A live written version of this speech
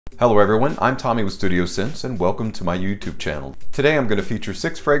Hello everyone, I'm Tommy with Studio Sense and welcome to my YouTube channel. Today I'm going to feature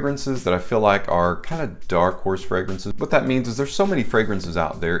 6 fragrances that I feel like are kind of dark horse fragrances. What that means is there's so many fragrances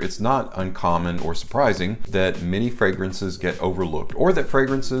out there, it's not uncommon or surprising that many fragrances get overlooked or that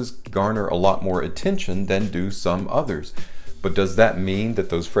fragrances garner a lot more attention than do some others. But does that mean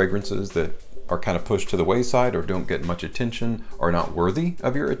that those fragrances that are kind of pushed to the wayside or don't get much attention are not worthy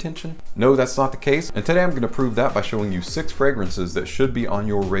of your attention? No, that's not the case. And today I'm going to prove that by showing you 6 fragrances that should be on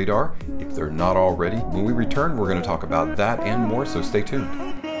your radar if they're not already. When we return, we're going to talk about that and more, so stay tuned.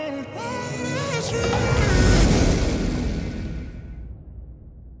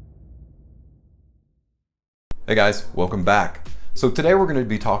 Hey guys, welcome back. So today we're going to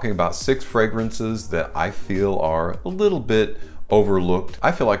be talking about 6 fragrances that I feel are a little bit overlooked.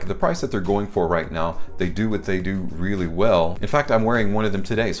 I feel like the price that they're going for right now, they do what they do really well. In fact, I'm wearing one of them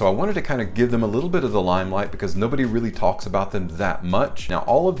today, so I wanted to kind of give them a little bit of the limelight because nobody really talks about them that much. Now,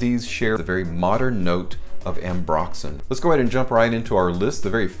 all of these share the very modern note of Ambroxan. Let's go ahead and jump right into our list. The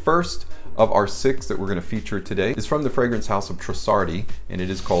very first of our 6 that we're going to feature today is from the fragrance house of Trussardi, and it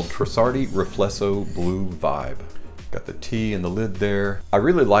is called Trussardi Riflesso Blue Vibe. Got the T in the lid there. I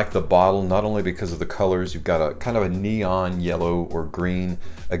really like the bottle, not only because of the colors. You've got a kind of a neon yellow or green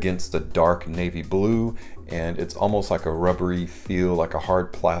against a dark navy blue, and it's almost like a rubbery feel, like a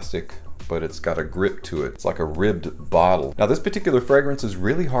hard plastic, but it's got a grip to it. It's like a ribbed bottle. Now this particular fragrance is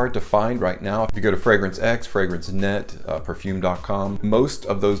really hard to find right now. If you go to Fragrance X, Fragrance Net, Perfume.com, most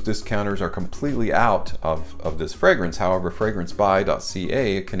of those discounters are completely out of this fragrance. However,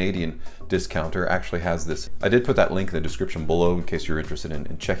 FragranceBuy.ca, a Canadian discounter, actually has this. I did put that link in the description below in case you're interested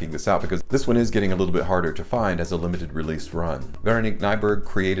in checking this out, because this one is getting a little bit harder to find as a limited release run. Veronique Nyberg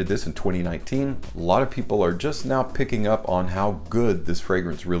created this in 2019. A lot of people are just now picking up on how good this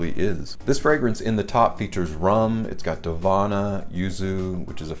fragrance really is. This fragrance in the top features rum, it's got Davana, yuzu,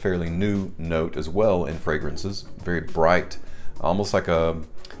 which is a fairly new note as well in fragrances, very bright, almost like a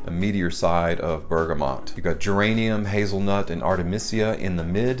meteor side of bergamot. You've got geranium, hazelnut, and artemisia in the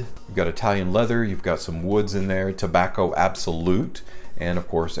mid. You've got Italian leather, you've got some woods in there, tobacco absolute, and of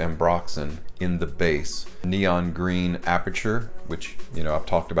course Ambroxan in the base. Neon green aperture, which I've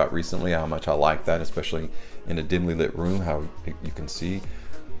talked about recently, how much I like that, especially in a dimly lit room, how you can see.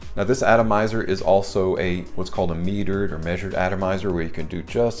 Now this atomizer is also what's called a metered or measured atomizer, where you can do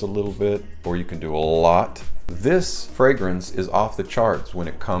just a little bit or you can do a lot. This fragrance is off the charts when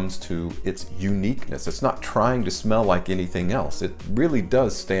it comes to its uniqueness. It's not trying to smell like anything else. It really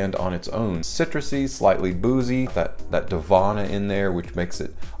does stand on its own. Citrusy, slightly boozy, that Davana in there, which makes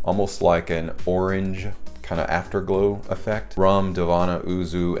it almost like an orange kind of afterglow effect. Rum, Davana,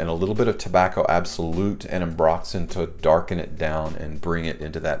 Uzu, and a little bit of tobacco absolute and Ambroxan to darken it down and bring it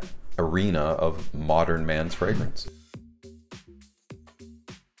into that arena of modern man's fragrance.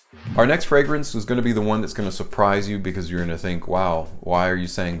 Our next fragrance is going to be the one that's going to surprise you, because you're going to think, wow, why are you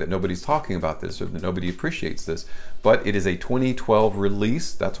saying that nobody's talking about this or that nobody appreciates this? But it is a 2012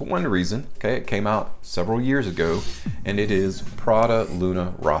 release. That's one reason. Okay, it came out several years ago, and it is Prada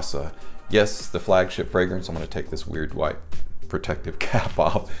Luna Rossa. Yes, the flagship fragrance. I'm going to take this weird white protective cap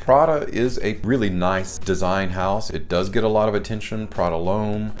off. Prada is a really nice design house. It does get a lot of attention. Prada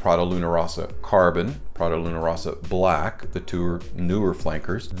L'Homme, Prada Luna Rossa Carbon, Prada Luna Rossa Black, the 2 newer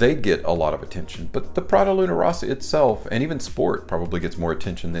flankers, they get a lot of attention. But the Prada Luna Rossa itself, and even Sport, probably gets more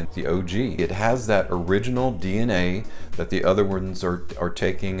attention than the OG. It has that original DNA that the other ones are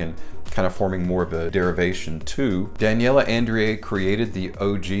taking and kind of forming more of a derivation to. Daniela Andrier created the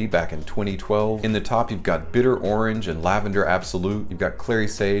OG back in 2012. In the top, you've got Bitter Orange and Lavender Absolute. You've got Clary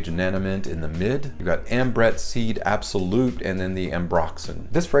Sage and Nanamint in the mid. You've got Ambret Seed Absolute, and then the Ambroxan.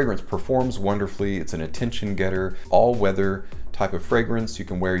 This fragrance performs wonderfully. It's an attention getter, all-weather type of fragrance you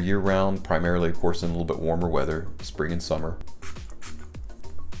can wear year-round, primarily, of course, in a little bit warmer weather, spring and summer.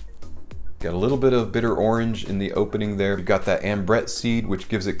 Got a little bit of bitter orange in the opening there. You've got that Ambret seed, which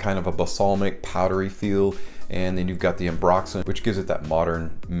gives it kind of a balsamic, powdery feel. And then you've got the Ambroxan, which gives it that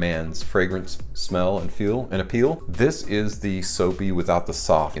modern man's fragrance smell and feel and appeal. This is the soapy without the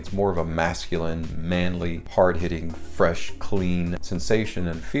soft. It's more of a masculine, manly, hard-hitting, fresh, clean sensation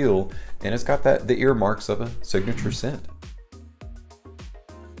and feel. And it's got the earmarks of a signature scent.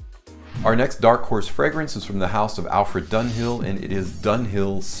 Our next dark horse fragrance is from the house of Alfred Dunhill, and it is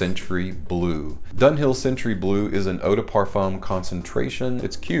Dunhill Century Blue. Dunhill Century Blue is an eau de parfum concentration.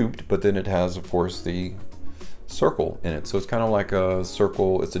 It's cubed, but then it has, of course, the circle in it. So it's kind of like a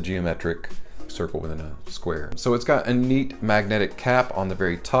circle. It's a geometric circle within a square. So it's got a neat magnetic cap on the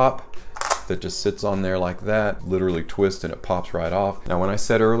very top that just sits on there like that, literally twists and it pops right off. Now, when I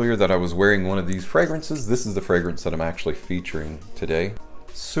said earlier that I was wearing one of these fragrances, this is the fragrance that I'm actually featuring today.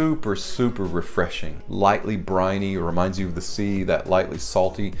 Super, super refreshing. Lightly briny, reminds you of the sea, that lightly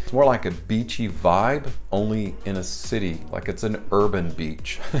salty. It's more like a beachy vibe, only in a city, like it's an urban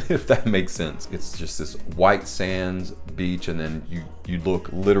beach, if that makes sense. It's just this white sands beach, and then you look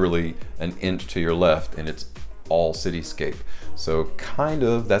literally an inch to your left and it's all cityscape. So kind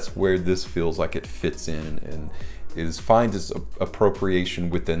of, that's where this feels like it fits in and finds its appropriation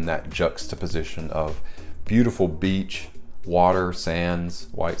within that juxtaposition of beautiful beach, water, sands,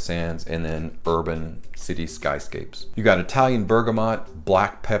 white sands, and then urban city skyscapes. You got Italian bergamot,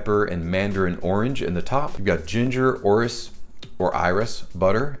 black pepper, and mandarin orange in the top. You got ginger, orris, or iris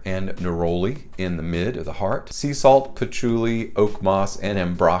butter, and neroli in the mid of the heart. Sea salt, patchouli, oak moss, and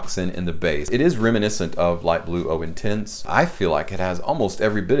ambroxan in the base. It is reminiscent of Light Blue O Intense. I feel like it has almost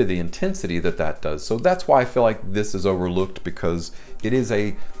every bit of the intensity that does. So that's why I feel like this is overlooked, because it is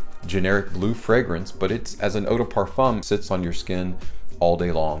a generic blue fragrance, but it's, as an eau de parfum, sits on your skin all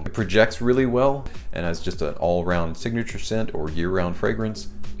day long. It projects really well, and as just an all-round signature scent or year-round fragrance,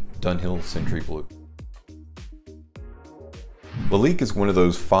 Dunhill Century Blue. Lalique is one of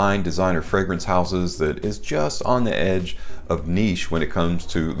those fine designer fragrance houses that is just on the edge of niche when it comes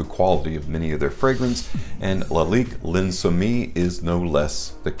to the quality of many of their fragrance, and Lalique L'Insomnie is no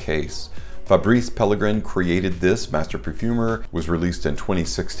less the case. Fabrice Pellegrin created this. Master Perfumer was released in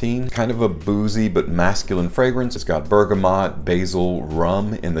 2016. Kind of a boozy but masculine fragrance. It's got bergamot, basil,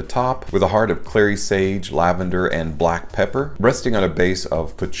 rum in the top, with a heart of clary sage, lavender, and black pepper, resting on a base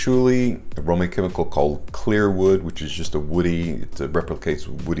of patchouli, a aroma chemical called clearwood, which is just a woody, it replicates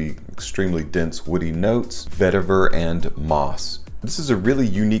woody, extremely dense woody notes, vetiver, and moss. This is a really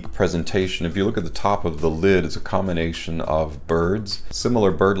unique presentation. If you look at the top of the lid, it's a combination of birds, similar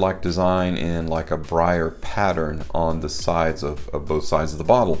bird-like design in like a briar pattern on the sides of both sides of the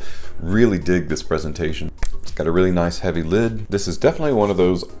bottle. Really dig this presentation. It's got a really nice heavy lid. This is definitely one of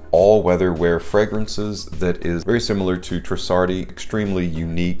those all-weather wear fragrances that is very similar to Trussardi, extremely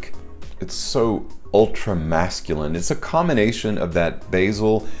unique. It's so ultra masculine. It's a combination of that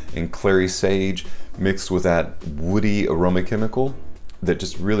basil and clary sage mixed with that woody aroma chemical that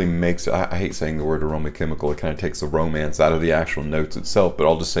just really makes, I hate saying the word aroma chemical, it kind of takes the romance out of the actual notes itself, but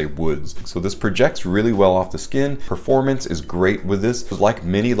I'll just say woods. So this projects really well off the skin. Performance is great with this. Like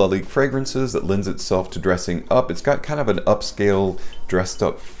many Lalique fragrances, that lends itself to dressing up. It's got kind of an upscale, dressed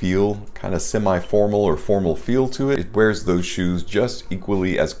up feel, kind of semi-formal or formal feel to it. It wears those shoes just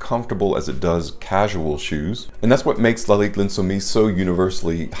equally as comfortable as it does casual shoes. And that's what makes Lalique L'Insomnie so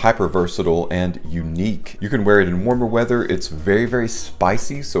universally hyper versatile and unique. You can wear it in warmer weather. It's very, very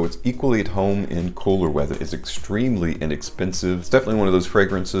spicy, so it's equally at home in cooler weather. It's extremely inexpensive. It's definitely one of those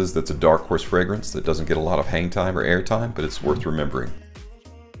fragrances that's a dark horse fragrance that doesn't get a lot of hang time or air time, but it's worth remembering.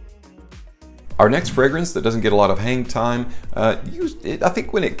 Our next fragrance that doesn't get a lot of hang time, I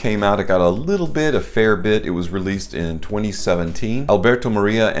think when it came out, it got a fair bit. It was released in 2017. Alberto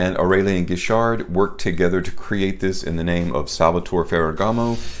Maria and Aurélien Guichard worked together to create this in the name of Salvatore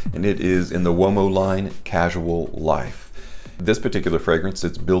Ferragamo, and it is in the Uomo line, Casual Life. This particular fragrance,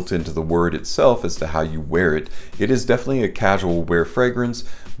 it's built into the word itself as to how you wear it. It is definitely a casual wear fragrance,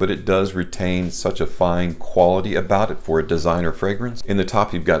 but it does retain such a fine quality about it for a designer fragrance. In the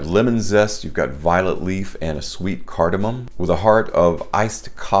top, you've got lemon zest, you've got violet leaf, and a sweet cardamom. With a heart of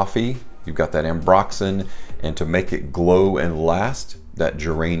iced coffee, you've got that ambroxan, and to make it glow and last, that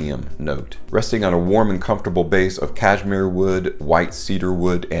geranium note. Resting on a warm and comfortable base of cashmere wood, white cedar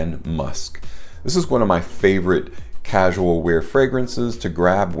wood, and musk. This is one of my favorite casual wear fragrances to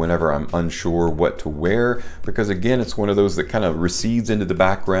grab whenever I'm unsure what to wear, because again, it's one of those that kind of recedes into the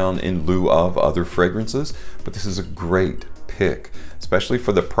background in lieu of other fragrances, but this is a great pick, especially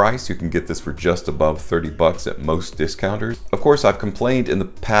for the price. You can get this for just above 30 bucks at most discounters. Of course, I've complained in the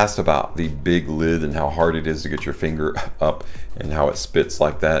past about the big lid and how hard it is to get your finger up and how it spits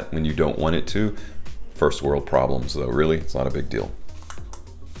like that when you don't want it to. First world problems though, really, it's not a big deal.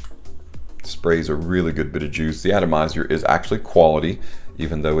 Sprays a really good bit of juice. The atomizer is actually quality,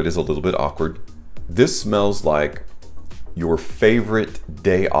 even though it is a little bit awkward. This smells like your favorite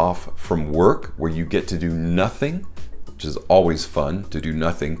day off from work where you get to do nothing, which is always fun to do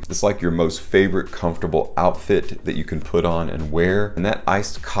nothing. It's like your most favorite comfortable outfit that you can put on and wear. And that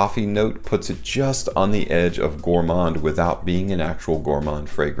iced coffee note puts it just on the edge of gourmand without being an actual gourmand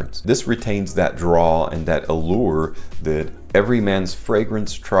fragrance. This retains that draw and that allure that every man's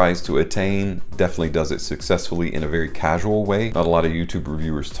fragrance tries to attain. Definitely does it successfully in a very casual way. Not a lot of YouTube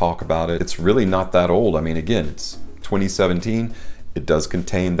reviewers talk about it. It's really not that old. I mean, again, it's 2017. It does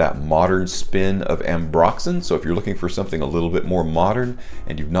contain that modern spin of Ambroxan, so if you're looking for something a little bit more modern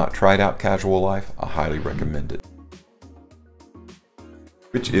and you've not tried out Casual Life, I highly recommend it.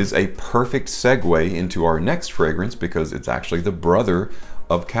 which is a perfect segue into our next fragrance because it's actually the brother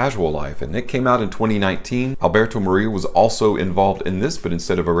of Casual Life, and it came out in 2019. Alberto Morillo was also involved in this, but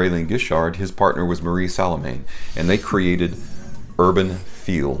instead of Aurélien Guichard, his partner was Marie Salamagne, and they created Urban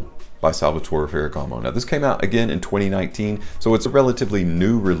Feel by Salvatore Ferragamo. Now this came out again in 2019, so it's a relatively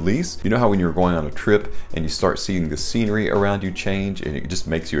new release. You know how when you're going on a trip and you start seeing the scenery around you change and it just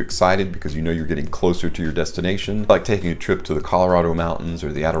makes you excited because you know you're getting closer to your destination? Like taking a trip to the Colorado mountains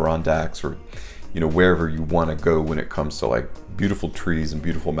or the Adirondacks, or wherever you want to go when it comes to like beautiful trees and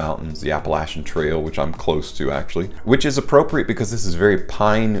beautiful mountains, the Appalachian Trail, which I'm close to actually, which is appropriate because this is very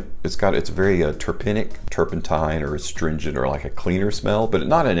pine. It's very terpenic, turpentine, or astringent, or like a cleaner smell, but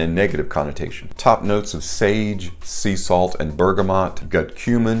not in a negative connotation. Top notes of sage, sea salt, and bergamot. You've got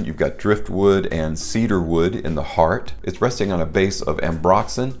cumin, you've got driftwood and cedar wood in the heart. It's resting on a base of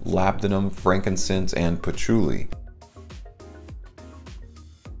ambroxan, labdanum, frankincense, and patchouli.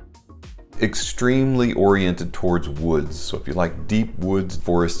 Extremely oriented towards woods. So if you like deep woods,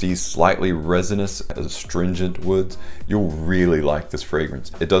 foresty, slightly resinous, astringent woods, you'll really like this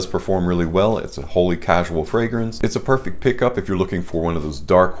fragrance. It does perform really well. It's a wholly casual fragrance. It's a perfect pickup if you're looking for one of those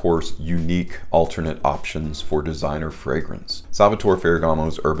dark horse, unique, alternate options for designer fragrance. Salvatore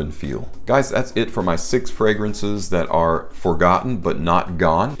Ferragamo's Urban Feel. Guys, that's it for my 6 fragrances that are forgotten but not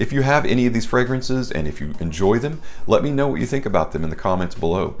gone. If you have any of these fragrances and if you enjoy them, let me know what you think about them in the comments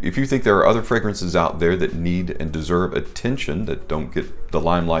below. If you think there are other fragrances out there that need and deserve attention, that don't get the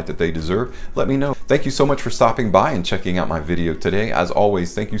limelight that they deserve, let me know. Thank you so much for stopping by and checking out my video today. As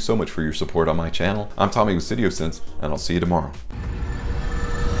always, thank you so much for your support on my channel. I'm Tommy with Studio Sense, and I'll see you tomorrow.